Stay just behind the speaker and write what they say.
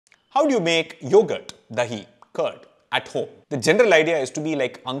How do you make yogurt, dahi, curd at home? The general idea is to be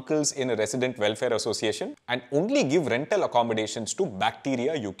like uncles in a resident welfare association and only give rental accommodations to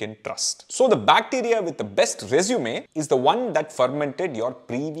bacteria you can trust. So the bacteria with the best resume is the one that fermented your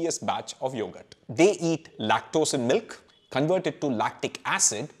previous batch of yogurt. They eat lactose in milk, convert it to lactic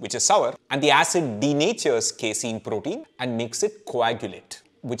acid, which is sour, and the acid denatures casein protein and makes it coagulate,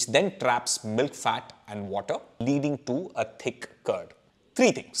 which then traps milk fat and water, leading to a thick curd.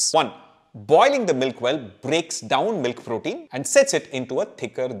 Three things. 1. Boiling the milk well breaks down milk protein and sets it into a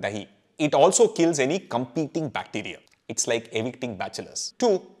thicker dahi. It also kills any competing bacteria. It's like evicting bachelors.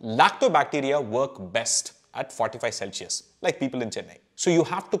 2. Lactobacteria work best at 45 Celsius, like people in Chennai. So you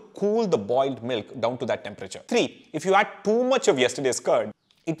have to cool the boiled milk down to that temperature. 3. If you add too much of yesterday's curd,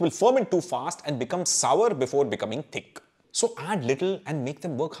 it will ferment too fast and become sour before becoming thick. So add little and make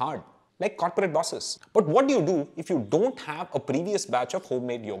them work hard, like corporate bosses. But what do you do if you don't have a previous batch of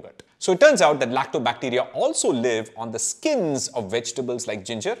homemade yogurt? So it turns out that lactobacteria also live on the skins of vegetables like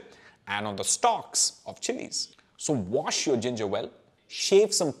ginger and on the stalks of chilies. So wash your ginger well,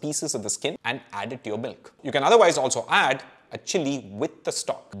 shave some pieces of the skin and add it to your milk. You can otherwise also add a chili with the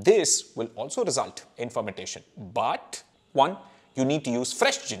stalk. This will also result in fermentation. But 1. You need to use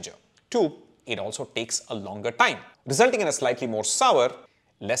fresh ginger. 2. It also takes a longer time, resulting in a slightly more sour,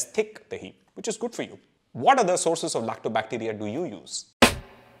 less thick dahi, which is good for you. What other sources of lactobacteria do you use?